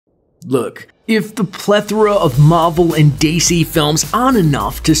Look, if the plethora of Marvel and DC films aren't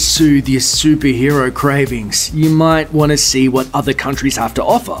enough to soothe your superhero cravings, you might want to see what other countries have to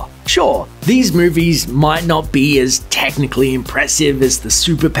offer. Sure, these movies might not be as technically impressive as the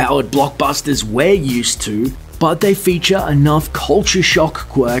superpowered blockbusters we're used to, but they feature enough culture shock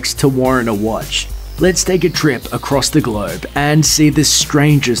quirks to warrant a watch. Let's take a trip across the globe and see the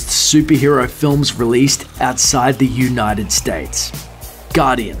strangest superhero films released outside the United States.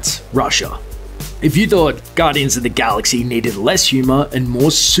 Guardians, Russia. If you thought Guardians of the Galaxy needed less humor and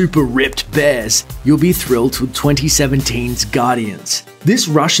more super ripped bears, you'll be thrilled with 2017's Guardians. This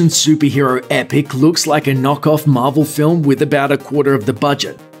Russian superhero epic looks like a knockoff Marvel film with about a quarter of the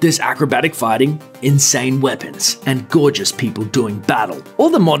budget. There's acrobatic fighting, insane weapons, and gorgeous people doing battle,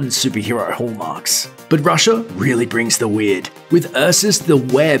 all the modern superhero hallmarks. But Russia really brings the weird, with Ursus the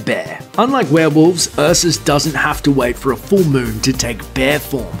werebear. Unlike werewolves, Ursus doesn't have to wait for a full moon to take bear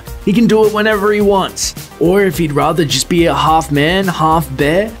form. He can do it whenever he wants. Or if he'd rather just be a half man, half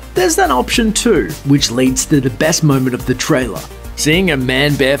bear, there's that option too, which leads to the best moment of the trailer, seeing a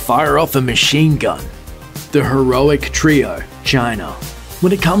man-bear fire off a machine gun. The heroic trio, China.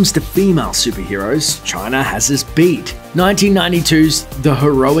 When it comes to female superheroes, China has us beat. 1992's The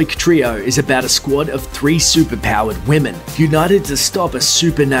Heroic Trio is about a squad of 3 superpowered women, united to stop a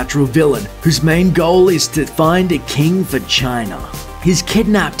supernatural villain whose main goal is to find a king for China. He's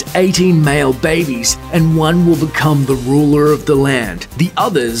kidnapped 18 male babies, and one will become the ruler of the land. The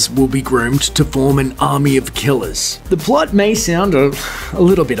others will be groomed to form an army of killers. The plot may sound a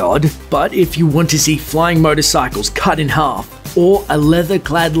little bit odd, but if you want to see flying motorcycles cut in half, or a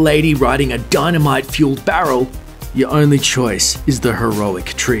leather-clad lady riding a dynamite-fueled barrel, your only choice is the Heroic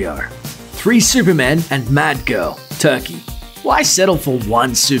Trio. 3 Supermen and Mad Girl, Turkey. Why settle for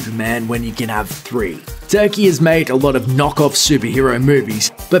one Superman when you can have 3? Turkey has made a lot of knockoff superhero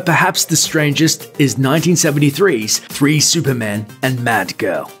movies, but perhaps the strangest is 1973's 3 Supermen and Mad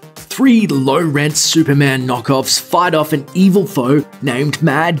Girl. 3 low-rent Superman knockoffs fight off an evil foe named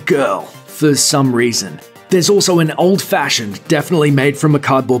Mad Girl for some reason. There's also an old-fashioned, definitely made from a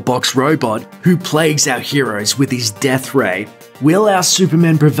cardboard box robot who plagues our heroes with his death ray. Will our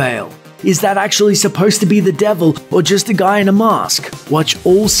Superman prevail? Is that actually supposed to be the devil or just a guy in a mask? Watch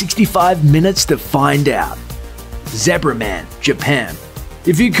all 65 minutes to find out. Zebraman, Japan.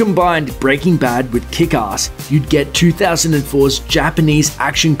 If you combined Breaking Bad with Kick-Ass, you'd get 2004's Japanese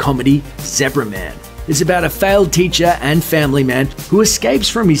action comedy Zebraman. It's about a failed teacher and family man who escapes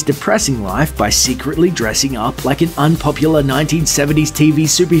from his depressing life by secretly dressing up like an unpopular 1970s TV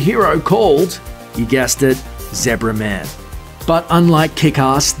superhero called, you guessed it, Zebraman. But unlike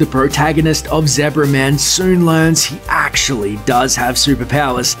Kick-Ass, the protagonist of Zebraman soon learns he actually does have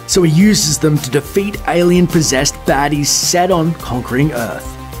superpowers, so he uses them to defeat alien-possessed baddies set on conquering Earth.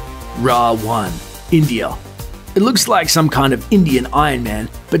 RA.One, India. It looks like some kind of Indian Iron Man,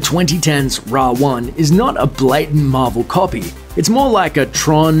 but 2010's RA.One is not a blatant Marvel copy. It's more like a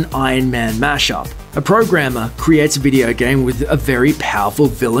Tron Iron Man mashup. A programmer creates a video game with a very powerful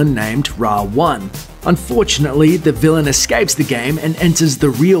villain named RA.One. Unfortunately, the villain escapes the game and enters the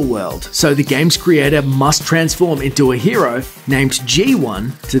real world, so the game's creator must transform into a hero named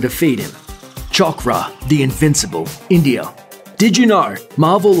G1 to defeat him. Chakra, the Invincible, India. Did you know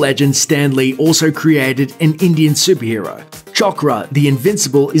Marvel legend Stan Lee also created an Indian superhero? Chakra, the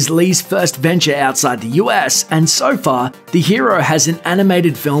Invincible is Lee's first venture outside the US, and so far, the hero has an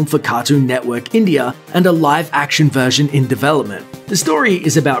animated film for Cartoon Network India and a live-action version in development. The story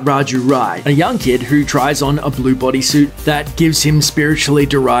is about Raju Rai, a young kid who tries on a blue bodysuit that gives him spiritually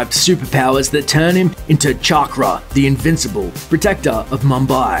derived superpowers that turn him into Chakra, the Invincible, protector of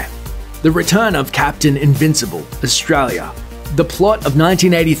Mumbai. The return of Captain Invincible, Australia. The plot of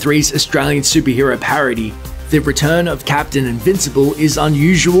 1983's Australian superhero parody, The Return of Captain Invincible, is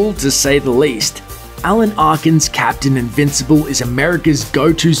unusual to say the least. Alan Arkin's Captain Invincible is America's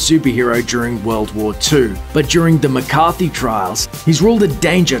go-to superhero during World War II, but during the McCarthy trials, he's ruled a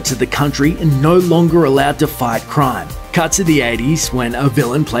danger to the country and no longer allowed to fight crime. Cut to the 80s when a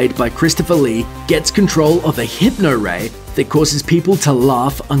villain played by Christopher Lee gets control of a hypno-ray that causes people to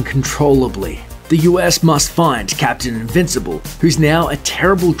laugh uncontrollably. The US must find Captain Invincible, who's now a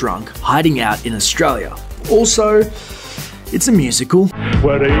terrible drunk hiding out in Australia. Also, it's a musical.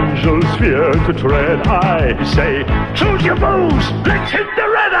 Where angels fear to tread, I say, choose your moves, let's hit the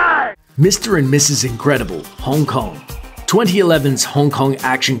red eye! Mr. and Mrs. Incredible, Hong Kong. 2011's Hong Kong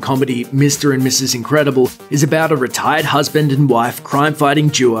action comedy Mr. and Mrs. Incredible is about a retired husband and wife crime-fighting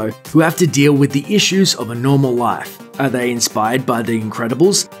duo who have to deal with the issues of a normal life. Are they inspired by The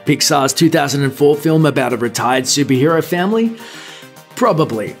Incredibles, Pixar's 2004 film about a retired superhero family?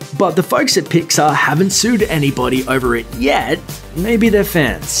 Probably, but the folks at Pixar haven't sued anybody over it yet. Maybe they're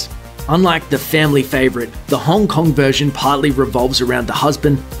fans. Unlike the family favorite, the Hong Kong version partly revolves around the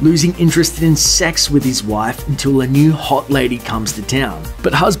husband losing interest in sex with his wife until a new hot lady comes to town.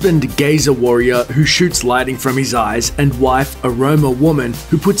 But husband, Gazer Warrior, who shoots lighting from his eyes, and wife, Aroma Woman,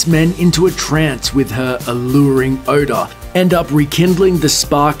 who puts men into a trance with her alluring odor, end up rekindling the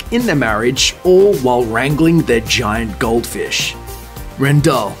spark in their marriage, all while wrangling their giant goldfish.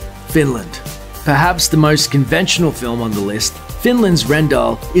 Rendell, Finland. Perhaps the most conventional film on the list, Finland's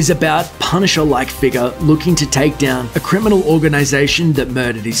Rendell is about Punisher-like figure looking to take down a criminal organization that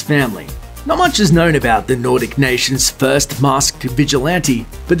murdered his family. Not much is known about the Nordic nation's first masked vigilante,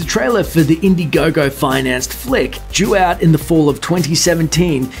 but the trailer for the Indiegogo-financed flick, due out in the fall of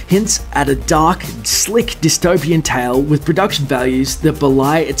 2017, hints at a dark, slick dystopian tale with production values that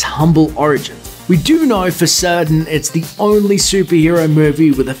belie its humble origins. We do know for certain it's the only superhero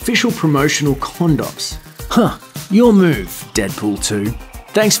movie with official promotional condoms. Huh, your move, Deadpool 2.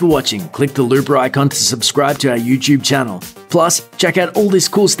 Thanks for watching. Click the looper icon to subscribe to our YouTube channel. Plus, check out all this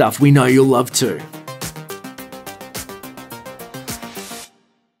cool stuff we know you'll love too.